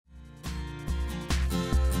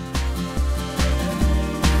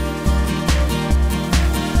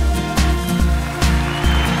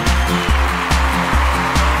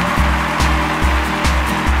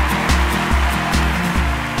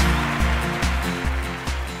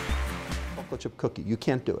chocolate chip cookie. You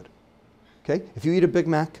can't do it. Okay? If you eat a Big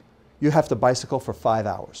Mac, you have to bicycle for 5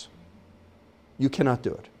 hours. You cannot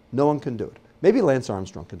do it. No one can do it. Maybe Lance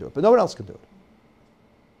Armstrong can do it, but no one else can do it.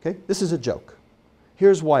 Okay? This is a joke.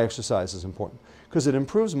 Here's why exercise is important. Because it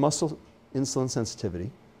improves muscle insulin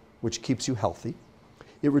sensitivity, which keeps you healthy.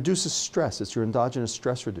 It reduces stress. It's your endogenous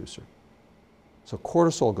stress reducer. So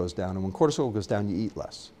cortisol goes down, and when cortisol goes down, you eat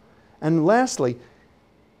less. And lastly,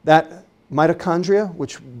 that mitochondria,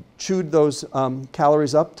 which chewed those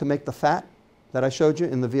calories up to make the fat that I showed you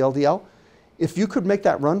in the VLDL, if you could make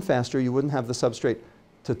that run faster, you wouldn't have the substrate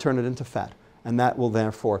to turn it into fat. And that will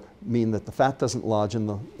therefore mean that the fat doesn't lodge in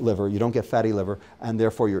the liver, you don't get fatty liver, and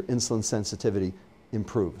therefore your insulin sensitivity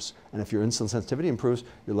improves. And if your insulin sensitivity improves,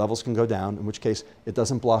 your levels can go down, in which case it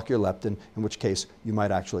doesn't block your leptin, in which case you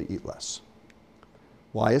might actually eat less.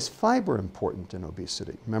 Why is fiber important in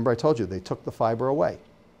obesity? Remember I told you they took the fiber away.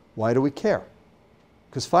 Why do we care?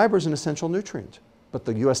 Because fiber is an essential nutrient, but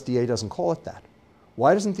the USDA doesn't call it that.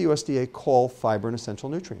 Why doesn't the USDA call fiber an essential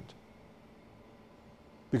nutrient?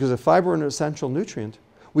 Because if fiber were an essential nutrient,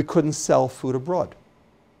 we couldn't sell food abroad.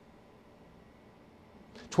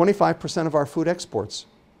 25% of our food exports,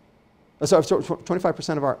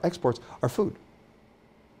 25% of our exports are food.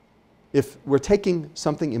 If we're taking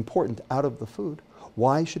something important out of the food,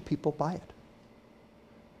 why should people buy it?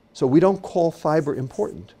 So we don't call fiber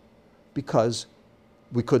important because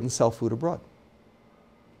we couldn't sell food abroad.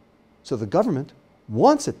 So the government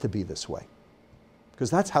wants it to be this way because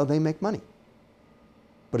that's how they make money.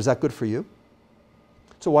 But is that good for you?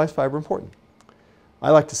 So why is fiber important?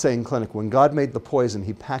 I like to say in clinic, when God made the poison,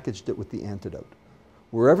 he packaged it with the antidote.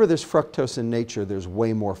 Wherever there's fructose in nature, there's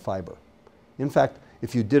way more fiber. In fact,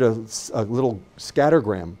 if you did a little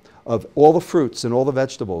scattergram of all the fruits and all the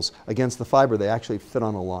vegetables against the fiber, they actually fit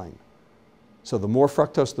on a line. So the more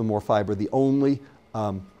fructose, the more fiber. The only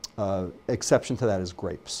exception to that is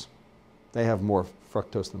grapes. They have more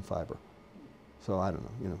fructose than fiber. So I don't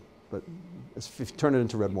know, you know, but if you turn it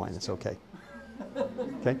into red wine, it's okay.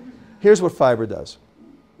 Okay? Here's what fiber does.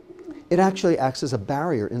 It actually acts as a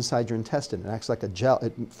barrier inside your intestine. It acts like a gel.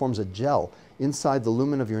 It forms a gel inside the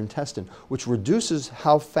lumen of your intestine, which reduces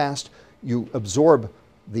how fast you absorb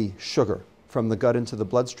the sugar from the gut into the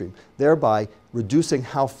bloodstream, thereby reducing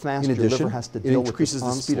how fast your liver has to deal with it increases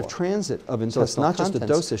the speed of transit of intestinal contents. So it's not just a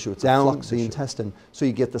dose issue, it's down a flux the intestine, so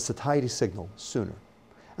you get the satiety signal sooner.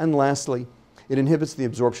 And lastly, it inhibits the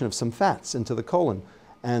absorption of some fats into the colon,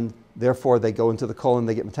 and therefore they go into the colon,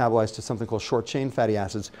 they get metabolized to something called short-chain fatty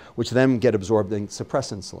acids, which then get absorbed and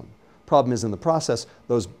suppress insulin. Problem is, in the process,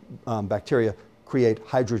 those bacteria create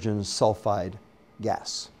hydrogen sulfide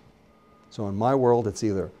gas. So in my world, it's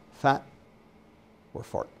either fat or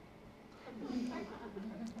fart.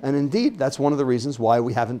 And indeed, that's one of the reasons why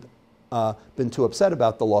we haven't been too upset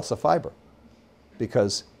about the loss of fiber,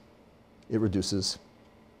 because it reduces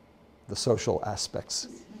the social aspects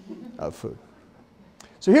of food.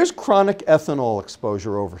 So here's chronic ethanol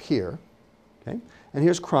exposure over here, okay? And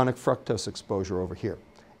here's chronic fructose exposure over here,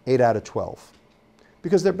 8 out of 12,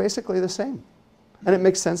 because they're basically the same. And it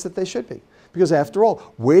makes sense that they should be, because after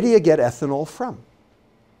all, where do you get ethanol from?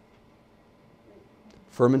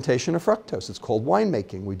 Fermentation of fructose. It's called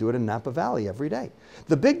winemaking. We do it in Napa Valley every day.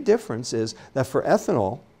 The big difference is that for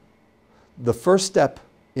ethanol, the first step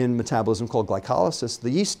in metabolism called glycolysis,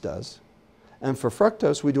 the yeast does, and for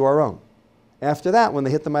fructose, we do our own. After that, when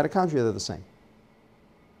they hit the mitochondria, they're the same.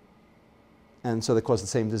 And so they cause the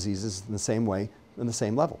same diseases in the same way, in the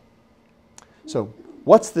same level. So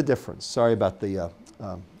what's the difference? Sorry about the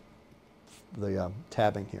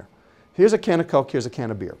tabbing here. Here's a can of Coke, here's a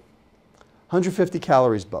can of beer. 150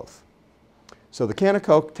 calories both. So the can of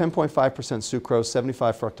Coke, 10.5% sucrose,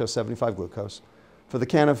 75 fructose, 75 glucose. For the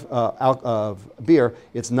can of beer,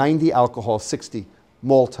 it's 90 alcohol, 60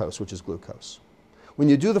 maltose, which is glucose. When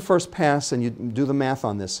you do the first pass and you do the math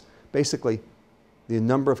on this, basically the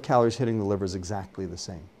number of calories hitting the liver is exactly the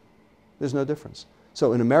same. There's no difference.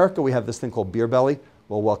 So in America, we have this thing called beer belly.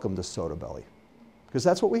 Well, welcome to soda belly, because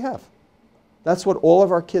that's what we have. That's what all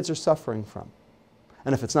of our kids are suffering from.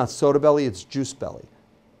 And if it's not soda belly, it's juice belly.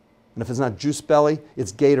 And if it's not juice belly,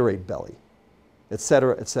 it's Gatorade belly, et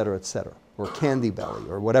cetera, et cetera, et cetera, or candy belly,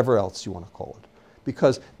 or whatever else you want to call it.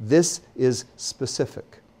 Because this is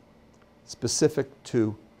specific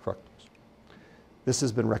to fructose. This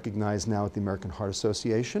has been recognized now at the American Heart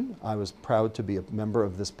Association. I was proud to be a member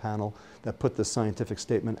of this panel that put this scientific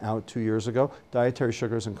statement out 2 years ago, Dietary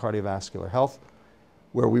Sugars and Cardiovascular Health,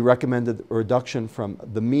 where we recommended a reduction from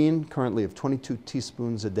the mean currently of 22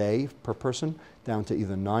 teaspoons a day per person down to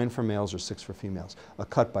either 9 for males or 6 for females, a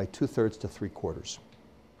cut by 2/3 to 3/4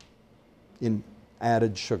 in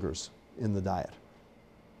added sugars in the diet.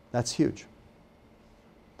 That's huge.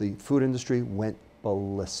 The food industry went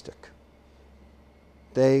ballistic.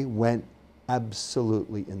 They went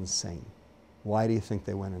absolutely insane. Why do you think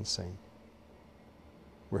they went insane?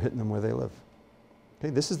 We're hitting them where they live. Okay,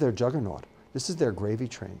 this is their juggernaut. This is their gravy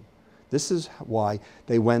train. This is why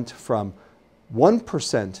they went from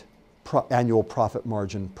 1% annual profit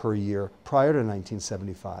margin per year prior to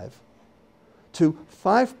 1975 to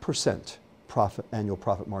 5% annual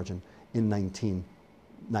profit margin in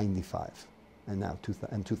 1995 and now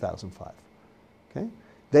 2005. Okay?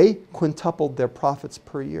 They quintupled their profits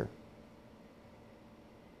per year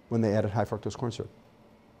when they added high fructose corn syrup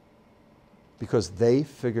because they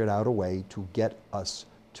figured out a way to get us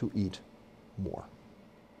to eat more.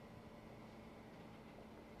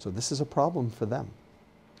 So this is a problem for them.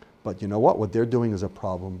 But you know what? What they're doing is a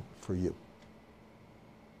problem for you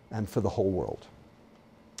and for the whole world.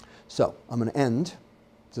 So I'm going to end.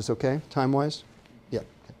 Is this okay, time-wise? Yeah.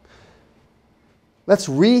 Okay. Let's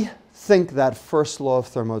rethink that first law of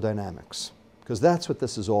thermodynamics, because that's what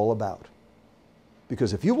this is all about.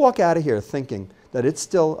 Because if you walk out of here thinking that it's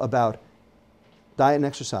still about diet and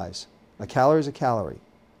exercise, a calorie is a calorie,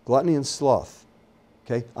 gluttony and sloth,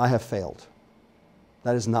 okay, I have failed.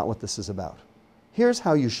 That is not what this is about. Here's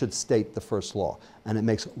how you should state the first law, and it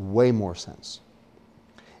makes way more sense.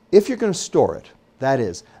 If you're going to store it, that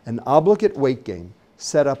is, an obligate weight gain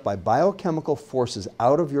set up by biochemical forces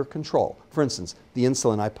out of your control, for instance, the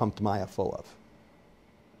insulin I pumped Maya full of,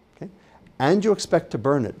 okay? And you expect to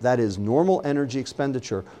burn it, that is, normal energy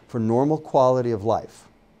expenditure for normal quality of life,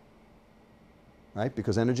 right?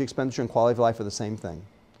 Because energy expenditure and quality of life are the same thing.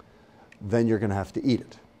 Then you're going to have to eat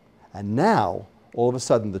it. And now, all of a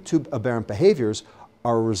sudden, the two aberrant behaviors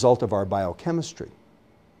are a result of our biochemistry,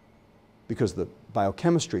 because the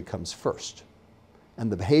biochemistry comes first,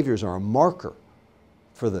 and the behaviors are a marker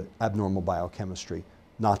for the abnormal biochemistry,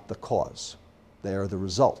 not the cause. They are the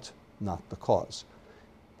result, not the cause.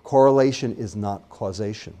 Correlation is not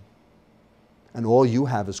causation. And all you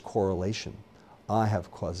have is correlation. I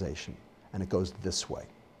have causation, and it goes this way.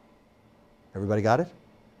 Everybody got it?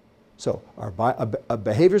 So our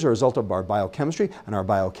behaviors are a result of our biochemistry, and our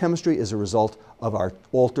biochemistry is a result of our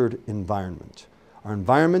altered environment. Our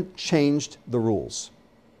environment changed the rules.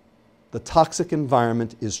 The toxic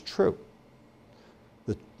environment is true.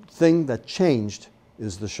 The thing that changed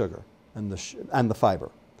is the sugar and the fiber.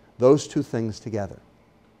 Those two things together.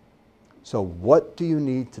 So what do you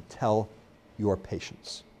need to tell your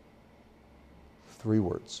patients? 3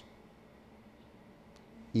 words.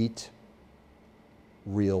 Eat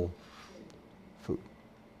real food.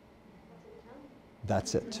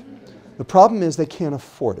 That's it. The problem is they can't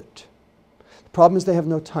afford it. The problem is they have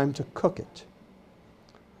no time to cook it.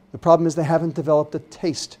 The problem is they haven't developed a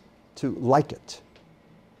taste to like it.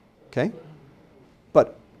 Okay?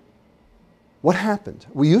 But what happened?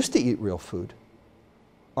 We used to eat real food.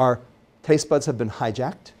 Our taste buds have been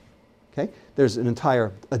hijacked. Okay? There's an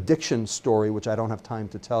entire addiction story, which I don't have time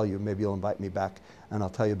to tell you. Maybe you'll invite me back and I'll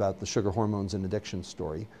tell you about the sugar hormones and addiction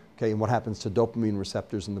story. Okay? And what happens to dopamine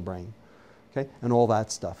receptors in the brain. Okay? And all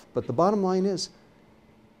that stuff. But the bottom line is,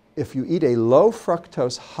 if you eat a low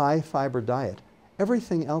fructose, high fiber diet,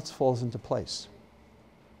 everything else falls into place.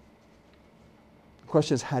 The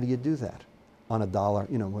question is, how do you do that on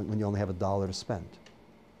 $1, you know, when you only have $1 to spend?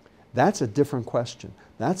 That's a different question.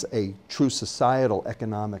 That's a true societal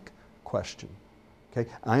economic question. Okay?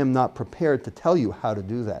 I am not prepared to tell you how to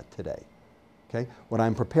do that today. Okay? What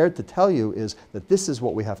I'm prepared to tell you is that this is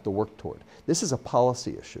what we have to work toward. This is a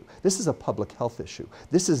policy issue. This is a public health issue.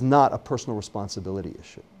 This is not a personal responsibility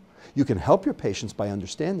issue. You can help your patients by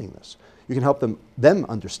understanding this. You can help them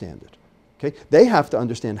understand it. Okay? They have to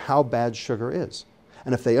understand how bad sugar is.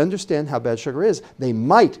 And if they understand how bad sugar is, they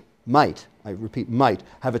might, I repeat, might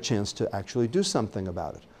have a chance to actually do something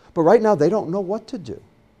about it. But right now, they don't know what to do.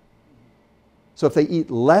 So if they eat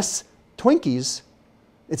less Twinkies,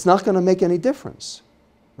 it's not going to make any difference,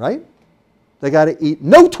 right? They got to eat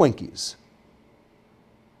no Twinkies,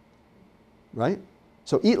 right?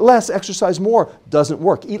 So eat less, exercise more doesn't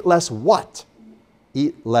work. Eat less what?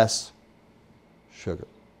 Eat less sugar.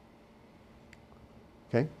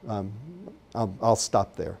 Okay? I'll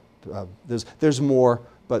stop there. There's more,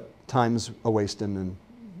 but time's a wasting, and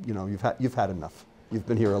you know you've had enough. You've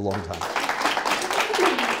been here a long time.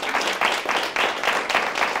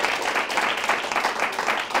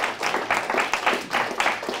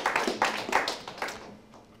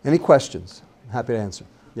 Any questions? I'm happy to answer.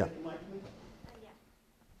 Yeah.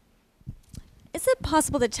 Is it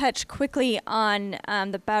possible to touch quickly on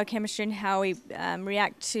the biochemistry and how we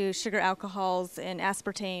react to sugar alcohols and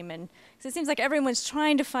aspartame? And 'cause it seems like everyone's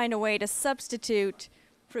trying to find a way to substitute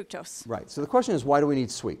fructose. Right. So the question is, why do we need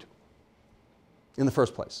sweet in the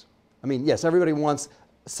first place? I mean, yes, everybody wants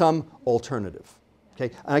some alternative.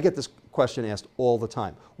 Okay, and I get this question asked all the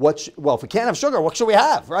time. Well, if we can't have sugar, what should we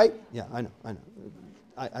have, right? Yeah, I know.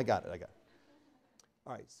 I got it.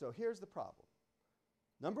 All right, so here's the problem.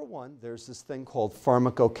 Number one, there's this thing called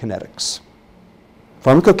pharmacokinetics.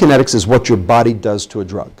 Pharmacokinetics is what your body does to a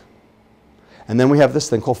drug. And then we have this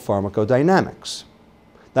thing called pharmacodynamics.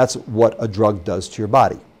 That's what a drug does to your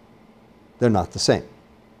body. They're not the same.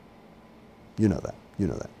 You know that. You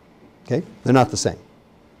know that. Okay? They're not the same.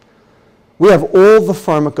 We have all the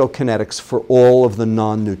pharmacokinetics for all of the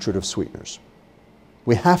non-nutritive sweeteners.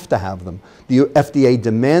 We have to have them. The FDA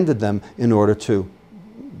demanded them in order to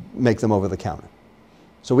make them over the counter.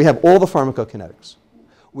 So we have all the pharmacokinetics.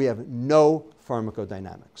 We have no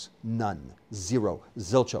pharmacodynamics. None. Zero.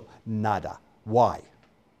 Zilcho. Nada. Why?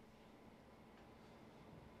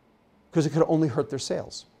 Because it could only hurt their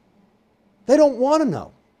sales. They don't want to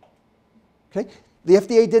know. Okay? The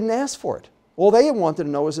FDA didn't ask for it. All they wanted to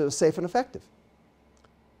know is it was safe and effective.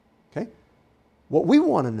 Okay? What we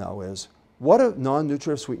want to know is, what do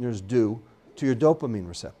non-nutritive sweeteners do to your dopamine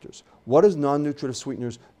receptors? What does non-nutritive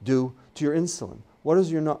sweeteners do to your insulin? What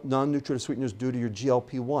does your non-nutritive sweeteners do to your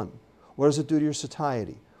GLP-1? What does it do to your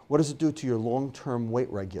satiety? What does it do to your long-term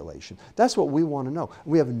weight regulation? That's what we want to know.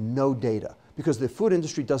 We have no data because the food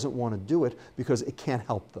industry doesn't want to do it because it can't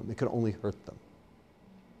help them. It can only hurt them.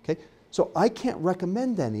 Okay? So I can't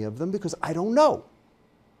recommend any of them because I don't know.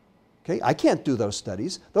 Okay? I can't do those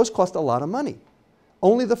studies. Those cost a lot of money.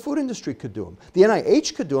 Only the food industry could do them. The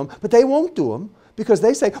NIH could do them, but they won't do them because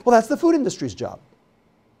they say, well, that's the food industry's job.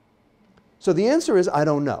 So the answer is, I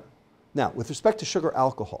don't know. Now, with respect to sugar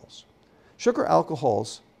alcohols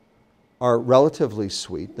are relatively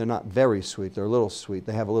sweet. They're not very sweet. They're a little sweet.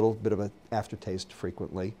 They have a little bit of an aftertaste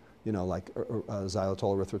frequently, you know, like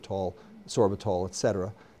xylitol, erythritol, sorbitol,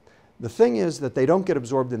 etc. The thing is that they don't get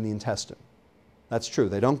absorbed in the intestine. That's true.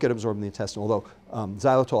 They don't get absorbed in the intestine, although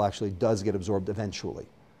xylitol actually does get absorbed eventually.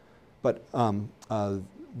 But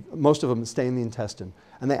most of them stay in the intestine,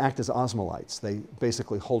 and they act as osmolytes. They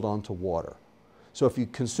basically hold on to water. So if you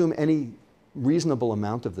consume any reasonable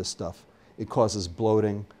amount of this stuff, it causes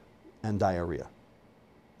bloating and diarrhea.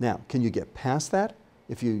 Now, can you get past that?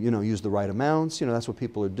 If you use the right amounts, that's what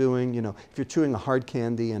people are doing. If you're chewing a hard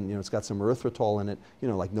candy and it's got some erythritol in it,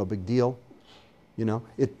 like no big deal.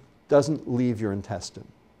 It doesn't leave your intestine.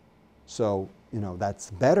 So, that's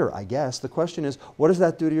better, I guess. The question is, what does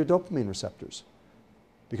that do to your dopamine receptors?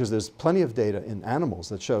 Because there's plenty of data in animals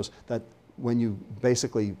that shows that when you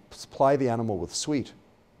basically supply the animal with sweet,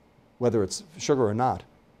 whether it's sugar or not,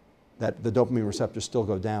 that the dopamine receptors still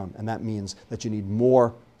go down, and that means that you need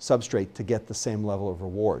more substrate to get the same level of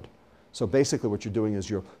reward. So basically what you're doing is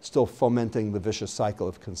you're still fomenting the vicious cycle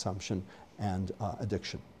of consumption and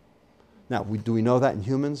addiction. Now, do we know that in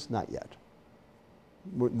humans? Not yet.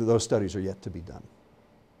 Those studies are yet to be done.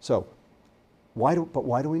 So, why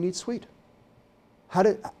do we need sweet?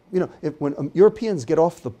 When Europeans get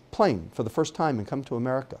off the plane for the first time and come to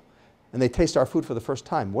America, and they taste our food for the first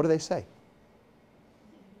time, what do they say?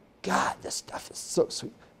 God, this stuff is so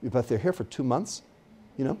sweet. But they're here for 2 months,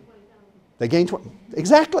 they gain 20.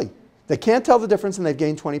 Exactly. They can't tell the difference, and they've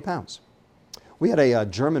gained 20 pounds. We had a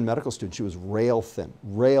German medical student. She was rail thin,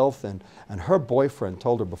 and her boyfriend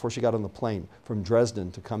told her before she got on the plane from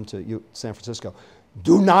Dresden to come to San Francisco,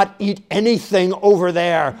 do not eat anything over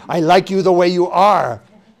there. I like you the way you are.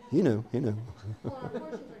 He knew. Well, our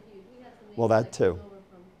portions are huge. We had some Well, that too. over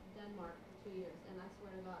from Denmark for 2 years, and I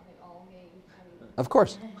swear to God, they all gained. Of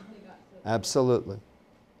course. Absolutely.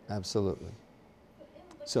 Absolutely.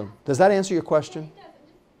 So, does that answer your question? It does.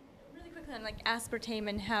 Just really quickly on like aspartame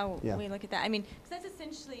and how we look at that. I mean, because that's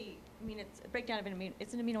essentially, it's a breakdown of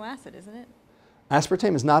it's an amino acid, isn't it?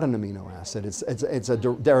 Aspartame is not an amino acid. It's a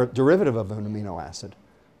derivative of an amino acid.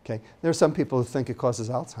 Okay. There are some people who think it causes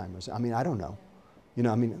Alzheimer's. I don't know.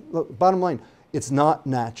 Look, bottom line, it's not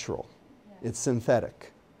natural. Yeah. It's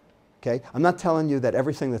synthetic. Okay. I'm not telling you that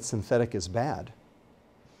everything that's synthetic is bad,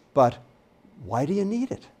 but why do you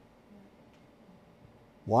need it?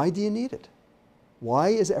 Why do you need it? Why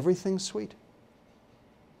is everything sweet?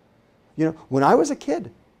 When I was a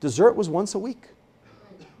kid, dessert was once a week.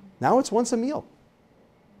 Now it's once a meal.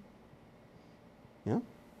 Yeah?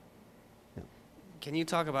 Can you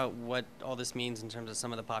talk about what all this means in terms of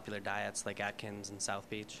some of the popular diets like Atkins and South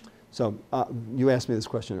Beach? So you asked me this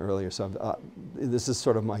question earlier, so this is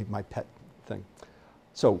sort of my pet thing.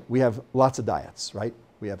 So we have lots of diets, right?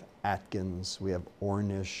 We have Atkins, we have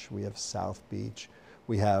Ornish, we have South Beach,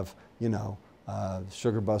 we have, you know,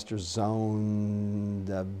 Sugar Busters, Zone,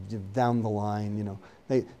 down the line, you know.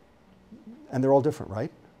 And they're all different,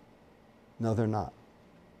 right? No, they're not.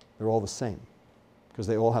 They're all the same because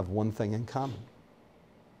they all have one thing in common.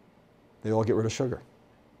 They all get rid of sugar.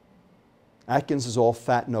 Atkins is all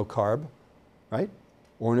fat, no carb, right?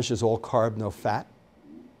 Ornish is all carb, no fat,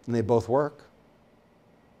 and they both work.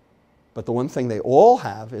 But the one thing they all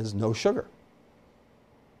have is no sugar.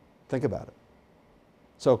 Think about it.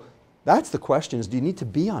 So that's the question, is do you need to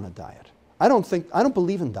be on a diet? I don't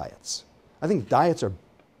believe in diets. I think diets are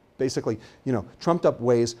basically, you know, trumped up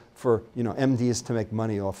ways for, you know, MDs to make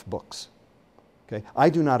money off books. Okay? I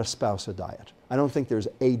do not espouse a diet. I don't think there's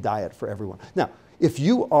a diet for everyone. Now, if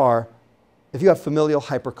you have familial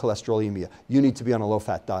hypercholesterolemia, you need to be on a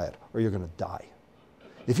low-fat diet or you're going to die.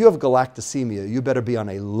 If you have galactosemia, you better be on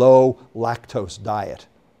a low lactose diet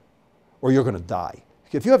or you're going to die.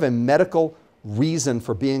 If you have a medical reason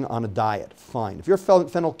for being on a diet, fine. If you're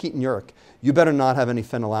phenylketonuria, you better not have any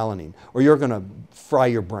phenylalanine or you're going to fry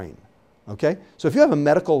your brain. Okay? So if you have a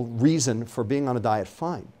medical reason for being on a diet,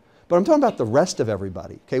 fine. But I'm talking about the rest of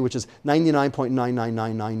everybody, okay, which is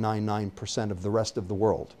 99.999999% of the rest of the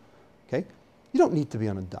world. Okay? You don't need to be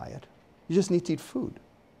on a diet. You just need to eat food.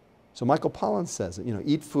 So Michael Pollan says, you know,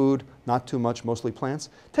 eat food, not too much, mostly plants.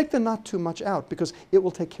 Take the not too much out because it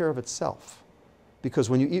will take care of itself. Because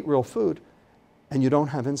when you eat real food and you don't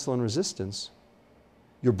have insulin resistance,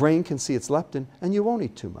 your brain can see its leptin and you won't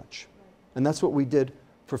eat too much. And that's what we did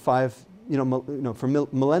for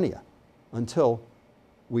millennia until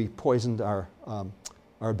we poisoned our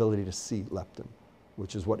ability to see leptin,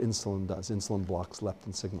 which is what insulin does. Insulin blocks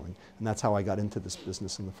leptin signaling. And that's how I got into this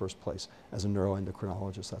business in the first place. As a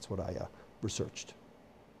neuroendocrinologist, that's what I researched.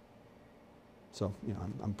 So, you know,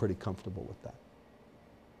 I'm pretty comfortable with that.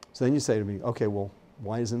 So then you say to me, okay, well,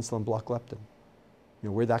 why does insulin block leptin? You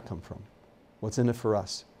know, where'd that come from? What's in it for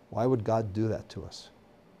us? Why would God do that to us?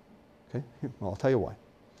 Okay, here, well, I'll tell you why.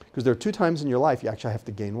 Because there are 2 times in your life you actually have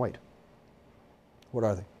to gain weight. What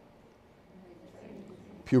are they?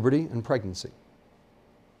 Puberty and pregnancy.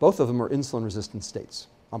 Both of them are insulin-resistant states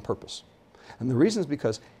on purpose. And the reason is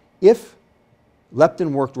because if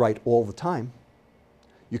leptin worked right all the time,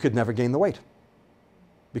 you could never gain the weight.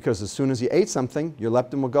 Because as soon as you ate something, your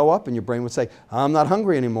leptin would go up and your brain would say, I'm not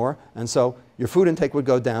hungry anymore. And so your food intake would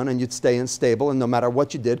go down and you'd stay unstable, and no matter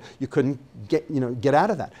what you did, you couldn't get out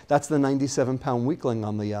of that. That's the 97-pound weakling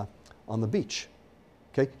on the beach.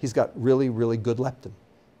 Okay? He's got really, really good leptin.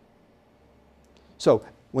 So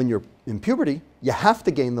when you're in puberty, you have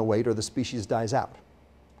to gain the weight or the species dies out.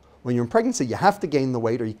 When you're in pregnancy, you have to gain the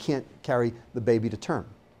weight or you can't carry the baby to term.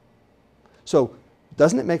 So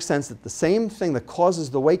doesn't it make sense that the same thing that causes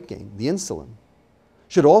the weight gain, the insulin,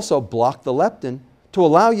 should also block the leptin to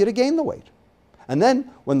allow you to gain the weight? And then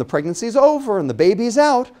when the pregnancy is over and the baby's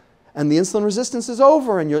out and the insulin resistance is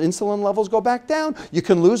over and your insulin levels go back down, you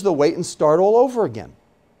can lose the weight and start all over again.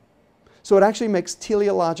 So it actually makes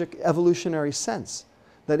teleologic evolutionary sense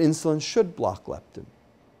that insulin should block leptin.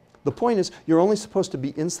 The point is, you're only supposed to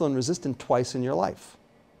be insulin resistant twice in your life.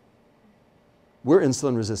 We're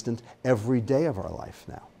insulin resistant every day of our life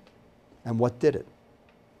now. And what did it?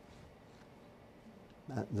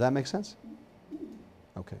 Does that make sense?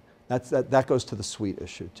 Okay. That goes to the sweet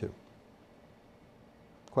issue too.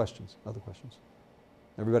 Questions? Other questions?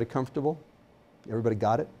 Everybody comfortable? Everybody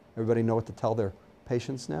got it? Everybody know what to tell their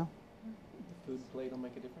patients now? The food plate will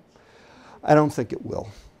make a difference? I don't think it will.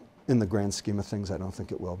 In the grand scheme of things, I don't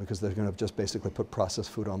think it will, because they're going to just basically put processed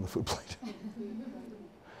food on the food plate.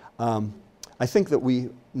 I think that we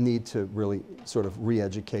need to really sort of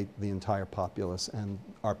re-educate the entire populace and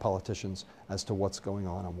our politicians as to what's going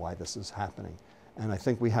on and why this is happening. And I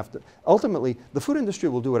think we have to, ultimately, the food industry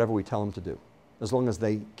will do whatever we tell them to do, as long as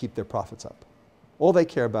they keep their profits up. All they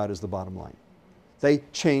care about is the bottom line. They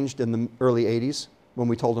changed in the early 80s when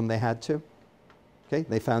we told them they had to. Okay?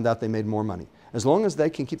 They found out they made more money. As long as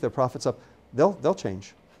they can keep their profits up, they'll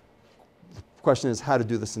change. The question is how to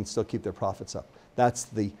do this and still keep their profits up. That's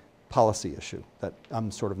the policy issue that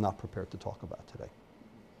I'm sort of not prepared to talk about today.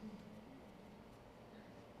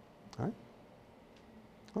 All right?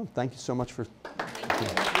 Well, thank you so much for